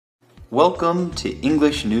Welcome to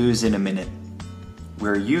English News in a Minute,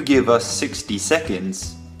 where you give us 60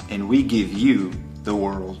 seconds and we give you the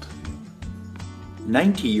world.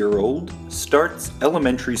 90-year-old starts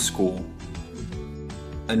elementary school.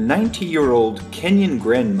 A 90-year-old Kenyan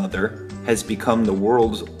grandmother has become the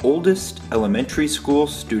world's oldest elementary school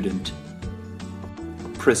student.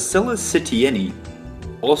 Priscilla Sitieni,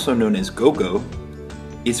 also known as Gogo,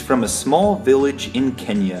 is from a small village in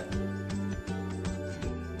Kenya.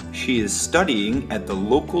 She is studying at the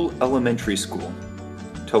local elementary school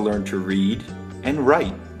to learn to read and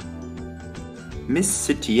write. Miss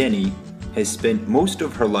Sitieni has spent most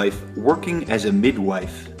of her life working as a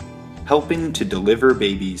midwife, helping to deliver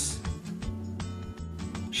babies.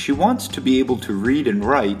 She wants to be able to read and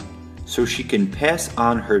write so she can pass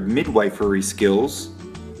on her midwifery skills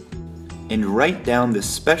and write down the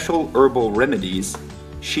special herbal remedies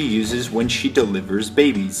she uses when she delivers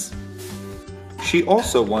babies. She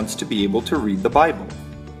also wants to be able to read the Bible.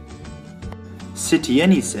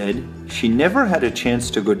 Sitieni said she never had a chance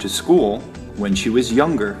to go to school when she was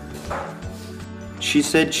younger. She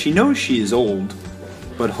said she knows she is old,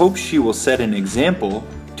 but hopes she will set an example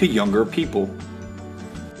to younger people.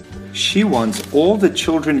 She wants all the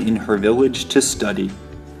children in her village to study.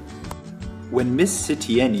 When Miss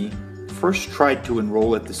Sitieni first tried to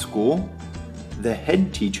enroll at the school, the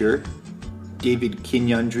head teacher, David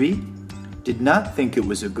Kenyan, did not think it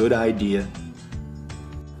was a good idea.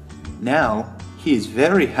 Now, he is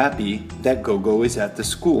very happy that Gogo is at the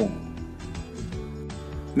school.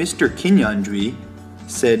 Mr. Kenyan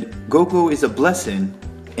said Gogo is a blessing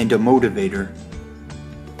and a motivator.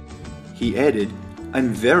 He added, "I'm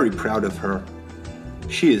very proud of her.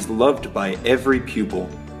 She is loved by every pupil.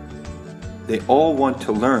 They all want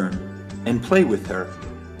to learn and play with her."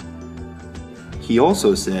 He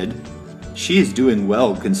also said, "She is doing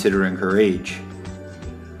well considering her age.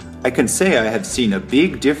 I can say I have seen a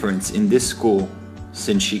big difference in this school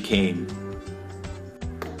since she came."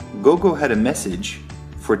 Gogo had a message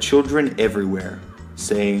for children everywhere,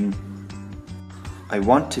 saying, "I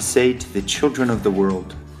want to say to the children of the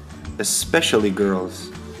world, especially girls,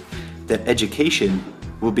 that education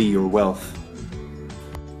will be your wealth."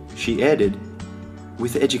 She added,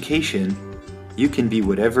 "With education, you can be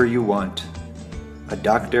whatever you want, a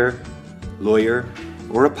doctor, lawyer,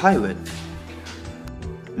 or a pilot."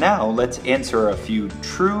 Now let's answer a few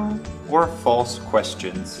true or false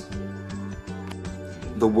questions.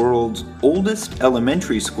 The world's oldest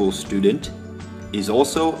elementary school student is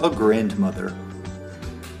also a grandmother.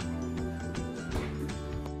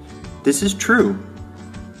 This is true.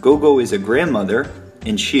 Gogo is a grandmother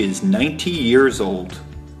and she is 90 years old.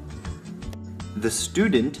 The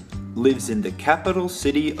student lives in the capital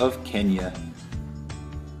city of Kenya.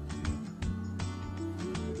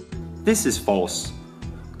 This is false.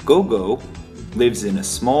 Gogo lives in a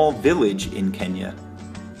small village in Kenya.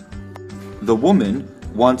 The woman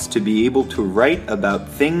wants to be able to write about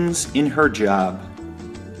things in her job.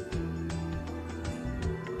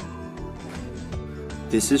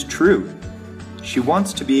 This is true. She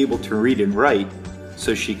wants to be able to read and write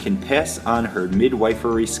so she can pass on her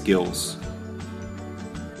midwifery skills.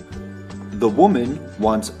 The woman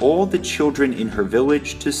wants all the children in her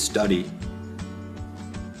village to study.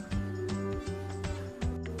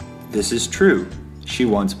 This is true. She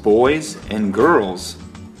wants boys and girls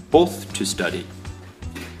both to study.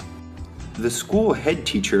 The school head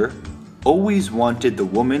teacher always wanted the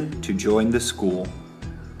woman to join the school.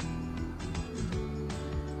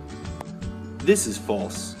 This is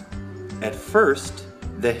false. At first,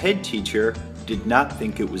 the head teacher did not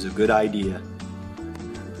think it was a good idea.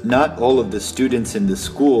 Not all of the students in the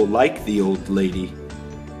school like the old lady.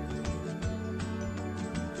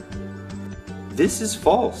 This is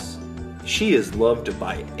false. She is loved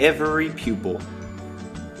by every pupil.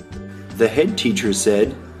 The head teacher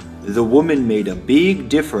said the woman made a big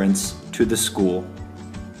difference to the school.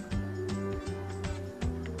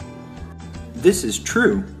 This is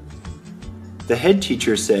true. The head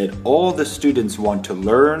teacher said all the students want to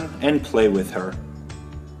learn and play with her.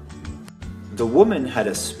 The woman had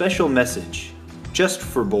a special message just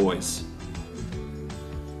for boys.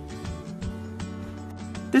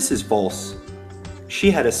 This is false. She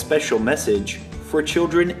had a special message for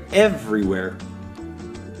children everywhere.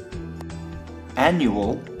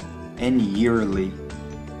 Annual and yearly.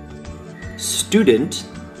 Student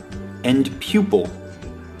and pupil.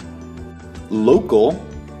 Local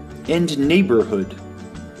and neighborhood.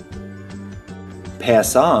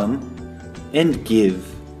 Pass on and give.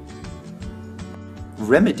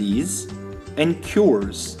 Remedies and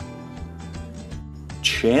cures.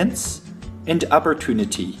 Chance and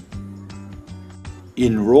opportunity.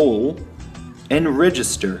 enroll, and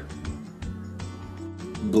register,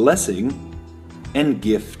 blessing and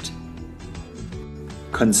gift,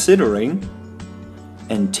 considering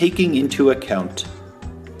and taking into account,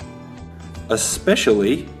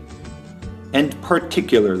 especially and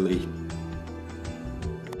particularly,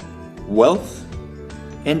 wealth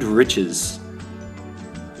and riches.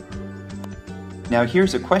 Now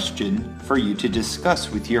here's a question for you to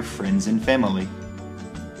discuss with your friends and family.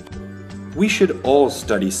 We should all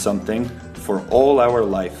study something for all our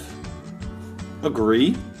life.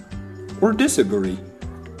 Agree or disagree?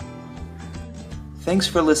 Thanks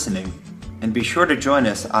for listening, and be sure to join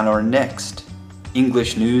us on our next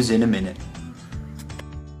English News in a Minute.